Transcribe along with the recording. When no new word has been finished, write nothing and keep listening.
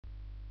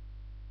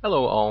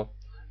Hello all,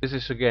 this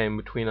is a game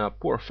between a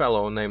poor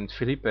fellow named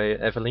Philippe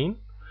Aveline,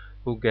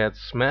 who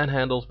gets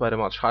manhandled by the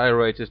much higher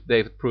rated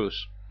David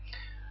Pruess.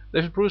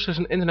 David Pruess is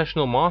an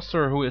international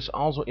master who is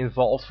also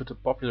involved with the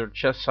popular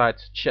chess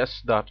site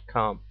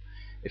chess.com.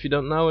 If you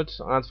don't know it,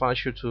 I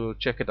advise you to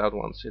check it out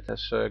once. It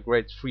has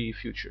great free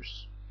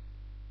features.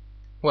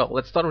 Well,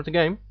 let's start with the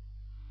game.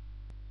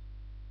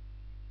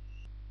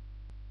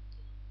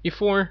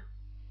 e4,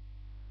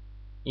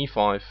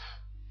 e5,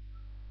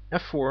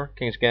 f4,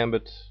 King's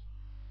Gambit,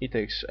 he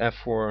takes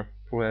f4,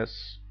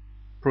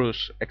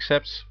 Pruess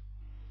accepts,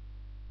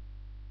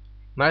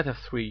 knight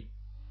f3,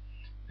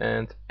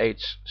 and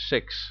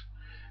h6.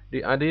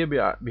 The idea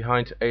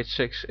behind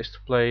h6 is to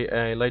play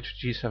a later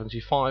g7,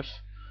 g5,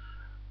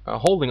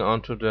 holding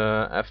on to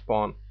the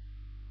f-pawn,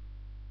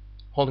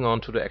 holding on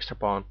to the extra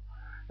pawn,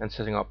 and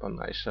setting up a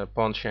nice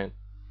pawn chain.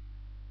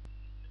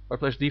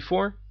 White plays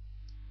d4,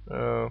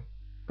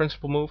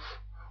 principal move.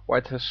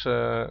 White has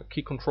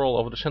key control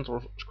over the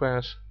central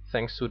squares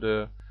thanks to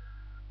the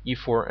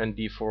e4 and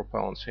d4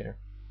 pawns here.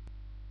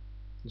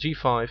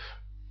 g5,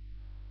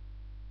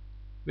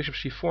 bishop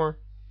c4,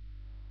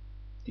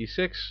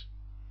 d6,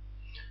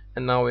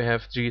 and now we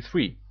have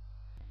g3.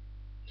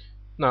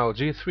 Now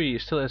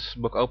g3 still has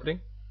book opening,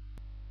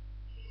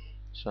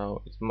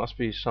 so it must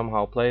be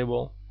somehow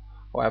playable.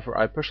 However,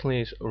 I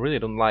personally really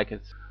don't like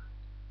it.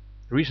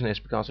 The reason is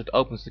because it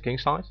opens the king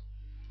side,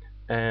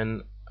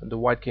 and the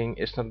white king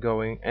is not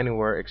going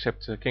anywhere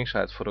except the king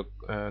side for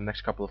the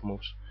next couple of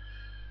moves.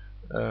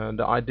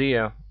 The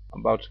idea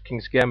about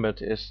King's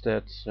Gambit is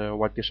that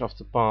white gives off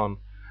the pawn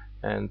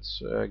and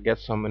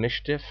gets some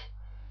initiative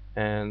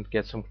and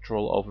gets some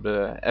control over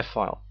the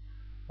f-file.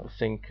 I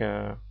think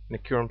in the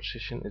current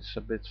position it's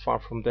a bit far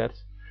from that.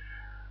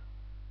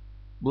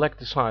 Black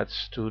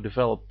decides to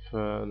develop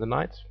the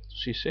knight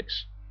to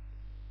c6.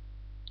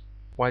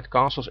 White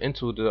castles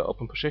into the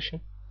open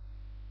position.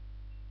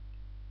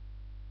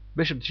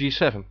 Bishop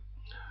g7.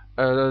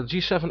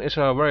 g7 is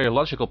a very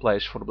logical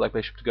place for the black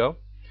bishop to go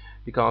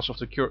because of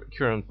the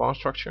current pawn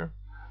structure,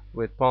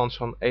 with pawns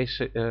on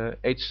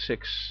h6,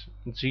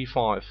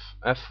 g5,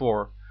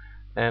 f4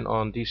 and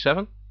on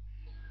d7.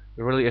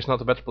 There really is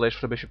not a better place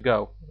for the bishop to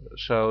go.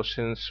 So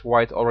since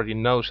white already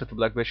knows that the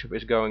black bishop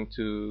is going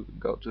to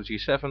go to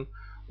g7,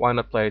 why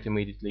not play it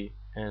immediately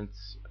and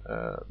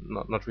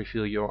not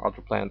reveal your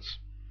other plans.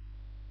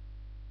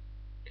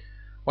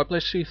 White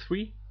plays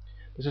c3.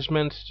 This is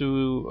meant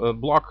to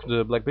block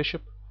the black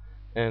bishop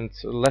and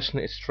lessen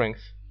its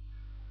strength.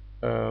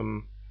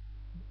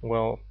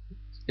 Well,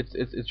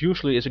 it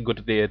usually is a good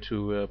idea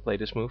to play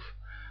this move.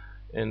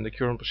 In the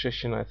current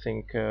position, I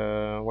think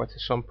white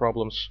has some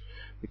problems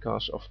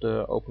because of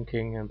the open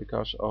king and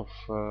because of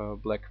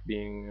black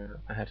being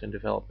ahead in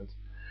development.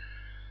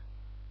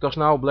 Because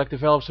now black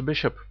develops the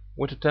bishop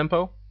with the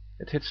tempo,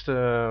 it hits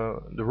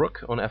the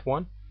rook on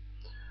f1.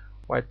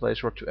 White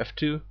plays rook to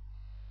f2,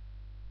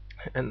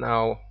 and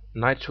now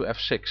knight to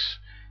f6,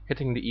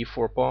 hitting the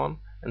e4 pawn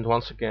and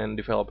once again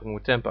developing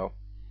with tempo.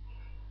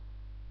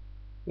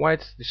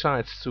 White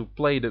decides to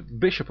play the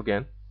bishop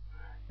again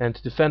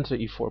and defend the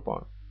e4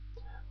 pawn.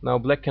 Now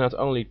black cannot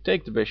only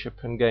take the bishop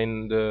and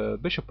gain the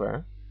bishop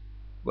pair,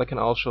 black can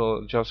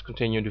also just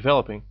continue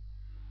developing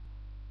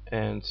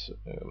and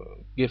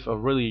give a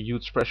really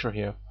huge pressure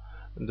here.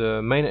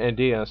 The main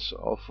ideas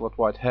of what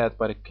white had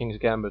by the King's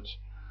Gambit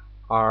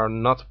are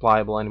not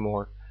applicable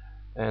anymore,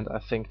 and I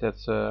think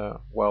that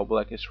well,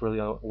 black is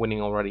really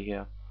winning already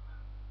here.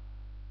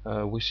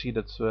 We see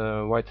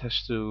that white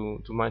has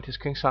to mind his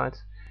king side.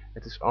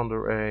 It is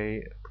under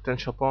a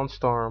potential pawn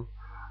storm.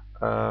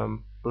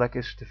 Black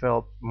is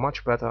developed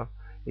much better.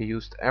 He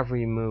used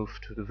every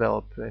move to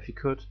develop if he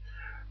could.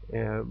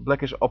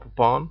 Black is up a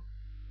pawn,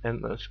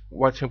 and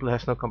white simply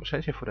has no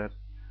compensation for that.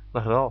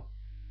 Not at all.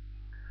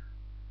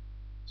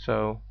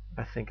 So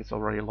I think it's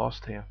already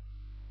lost here.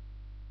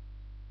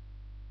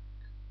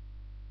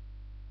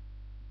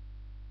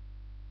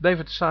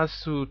 David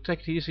decides to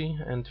take it easy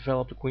and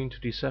develop the queen to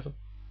d7.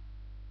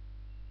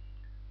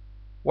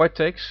 White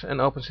takes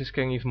and opens his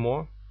king even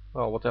more.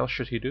 Well, what else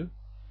should he do?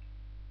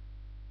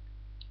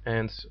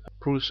 And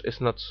Pruess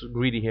is not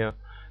greedy here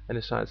and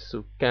decides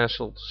to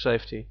cancel to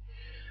safety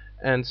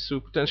and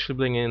to potentially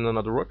bring in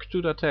another rook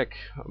to the attack,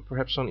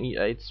 perhaps on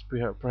e8,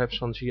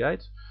 perhaps on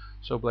g8.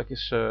 So black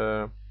is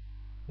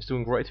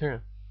doing great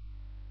here.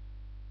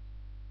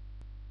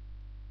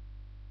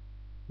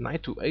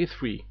 Knight to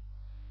a3,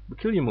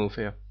 peculiar move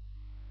here.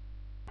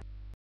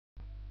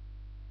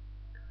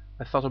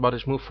 I thought about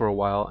this move for a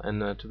while,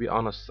 and to be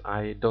honest,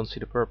 I don't see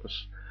the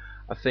purpose.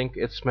 I think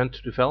it's meant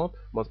to develop,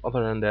 but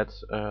other than that,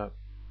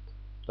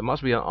 there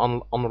must be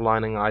an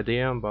underlying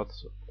idea, but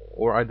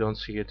or I don't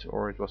see it,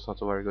 or it was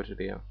not a very good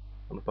idea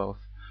on both.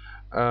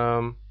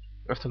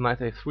 After knight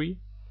a3,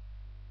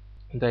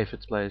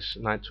 David plays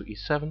knight to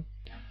e7.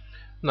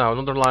 Now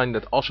another line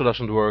that also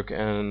doesn't work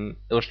and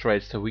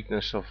illustrates the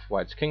weakness of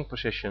white's king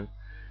position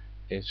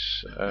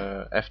is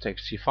f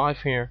takes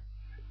c5 here.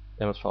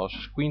 Then it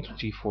follows queen to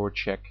g4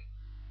 check,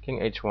 king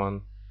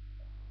h1,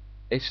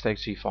 h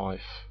takes g5,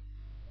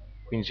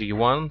 Queen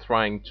g1,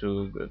 trying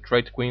to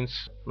trade the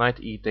queens. Knight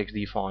e takes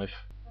d5.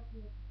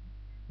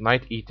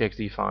 Knight e takes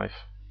d5.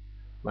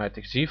 Knight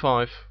takes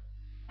g5.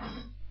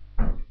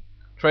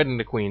 Trading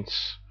the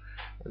queens.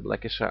 And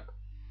black is a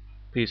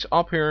piece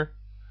up here.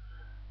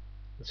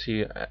 Let's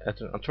see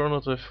at an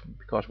alternative,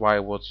 because why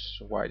would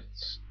white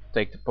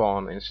take the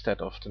pawn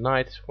instead of the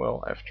knight?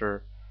 Well,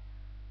 after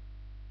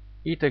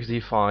e takes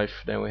d5,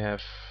 then we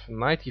have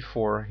knight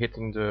e4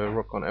 hitting the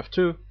rook on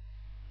f2.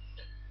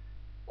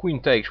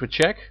 Queen takes with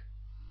check.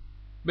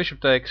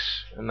 Bishop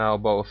takes, and now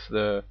both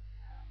the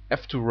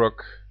f2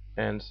 rook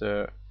and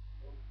the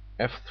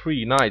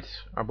f3 knight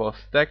are both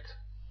attacked.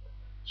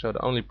 So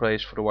the only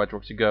place for the white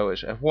rook to go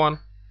is f1.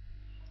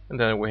 And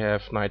then we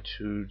have knight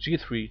to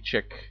g3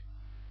 check,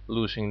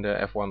 losing the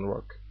f1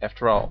 rook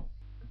after all.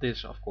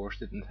 This of course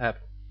didn't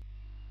happen.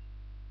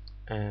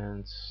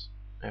 And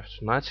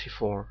after knight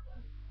c4,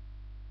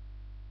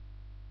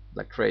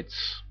 black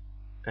trades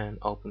and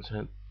opens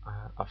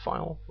a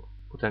file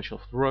potential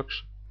for the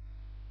rooks.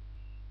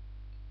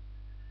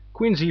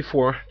 Queen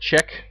z4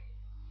 check,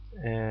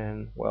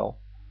 and well,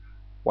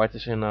 white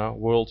is in a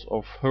world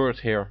of hurt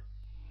here.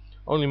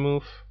 Only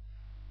move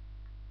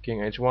king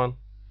h1,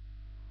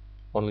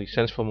 only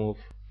sensible move.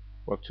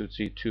 Rook to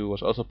g2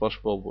 was also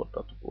possible, but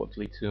that would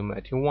lead to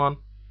knight e1.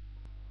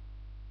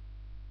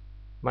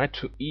 Knight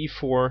to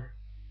e4,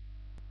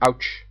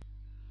 ouch.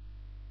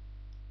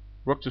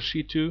 Rook to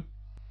c2,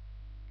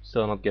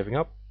 still not giving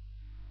up.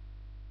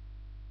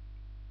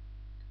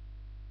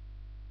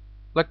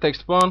 Black takes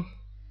the pawn.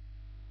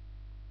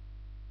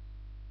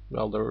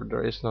 Well,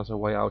 there is not a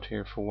way out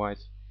here for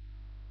white.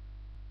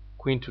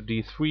 Queen to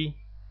d3,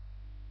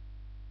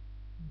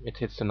 it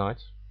hits the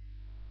knight.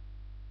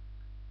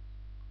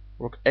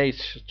 Rook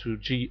h to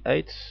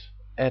g8,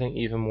 adding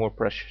even more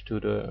pressure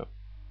to the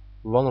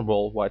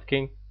vulnerable white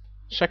king.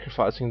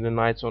 Sacrificing the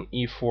knight on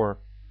e4,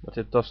 but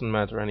it doesn't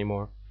matter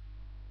anymore.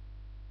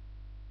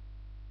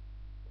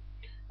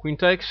 Queen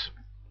takes,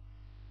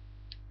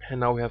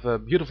 and now we have a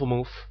beautiful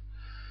move.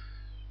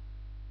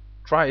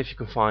 Try if you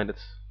can find it.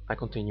 I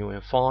continue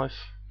in 5,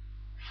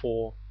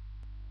 4,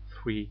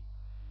 3,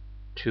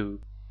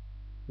 2,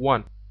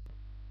 1.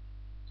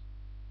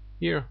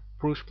 Here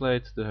Pruess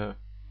played the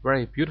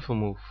very beautiful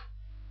move.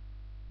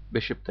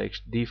 Bishop takes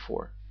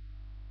d4,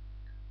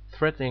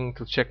 threatening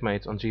to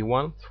checkmate on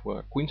g1 through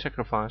a queen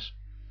sacrifice.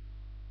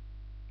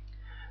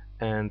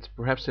 And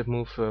perhaps that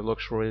move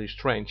looks really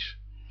strange,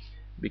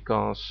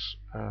 because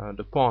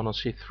the pawn on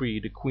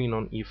c3, the queen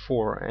on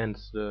e4 and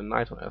the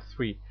knight on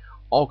f3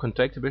 all can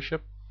take the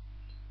bishop.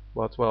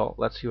 But well,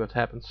 let's see what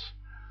happens.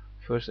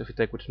 First, if you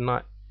take with the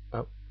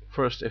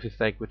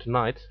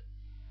knight,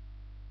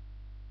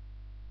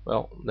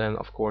 well, then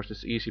of course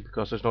it's easy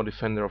because there's no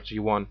defender of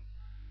g1.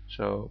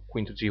 So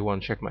queen to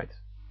g1 checkmate.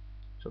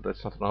 So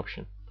that's not an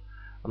option.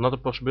 Another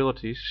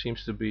possibility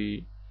seems to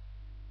be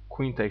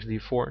queen takes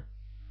d4,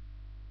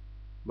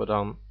 but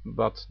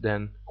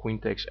then queen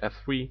takes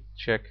f3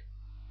 check,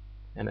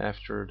 and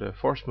after the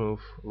forced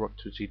move rook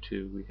to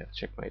g2 we have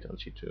checkmate on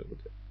g2 with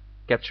the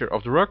capture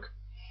of the rook.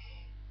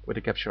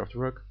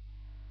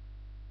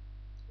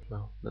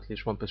 Well, that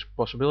leaves one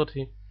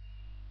possibility.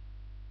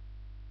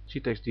 C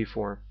takes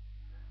d4,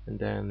 and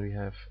then we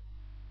have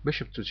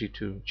bishop to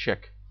g2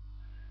 check,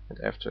 and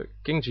after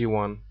king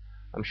g1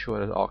 I'm sure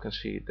that all can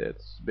see that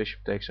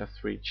bishop takes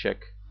f3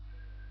 check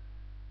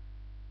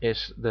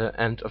is the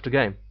end of the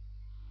game.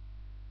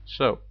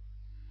 So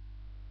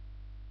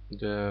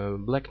the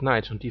black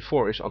knight on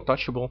d4 is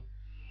untouchable,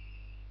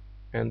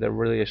 and there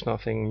really is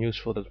nothing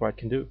useful that white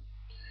can do.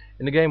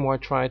 In the game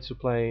white tried to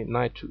play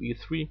knight to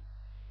e3.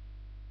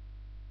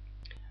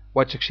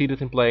 White succeeded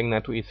in playing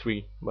knight to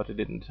e3, but it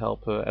didn't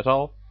help at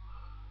all.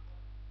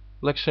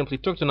 Black simply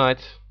took the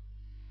knight,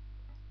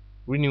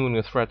 renewing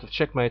the threat of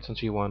checkmate on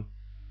g1,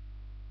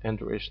 and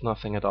there is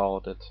nothing at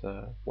all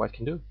that white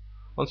can do.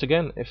 Once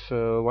again, if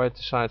white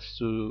decides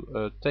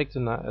to take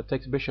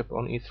the bishop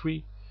on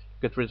e3,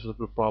 get rid of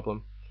the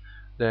problem,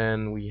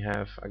 then we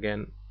have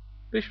again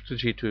bishop to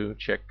g2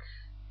 check,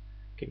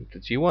 king to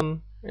g1,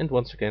 and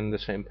once again the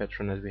same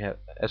pattern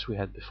as we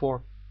had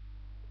before.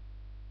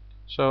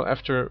 So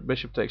after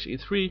bishop takes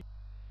e3,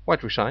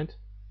 white resigned.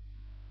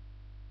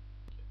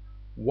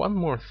 One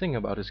more thing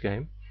about this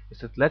game is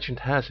that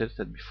legend has it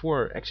that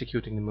before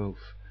executing the move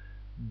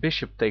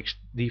bishop takes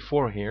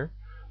d4 here,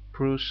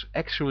 Pruess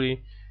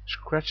actually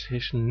scratched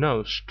his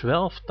nose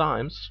 12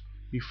 times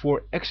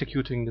before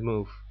executing the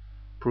move,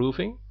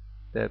 proving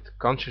that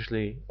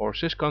consciously or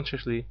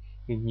cisconsciously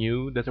he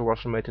knew that there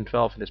was a mate in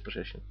 12 in this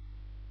position.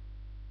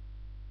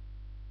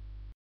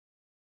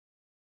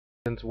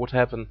 And would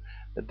happen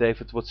that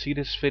David would see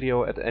this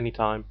video at any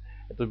time.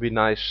 It would be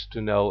nice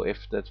to know if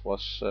that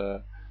was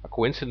a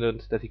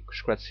coincidence that he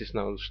scratched his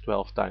nose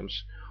 12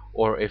 times,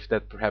 or if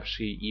that perhaps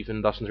he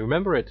even doesn't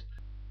remember it.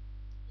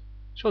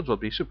 So it will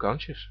be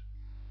subconscious.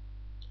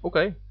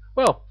 Okay,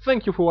 well,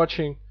 thank you for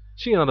watching.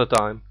 See you another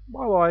time.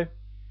 Bye bye.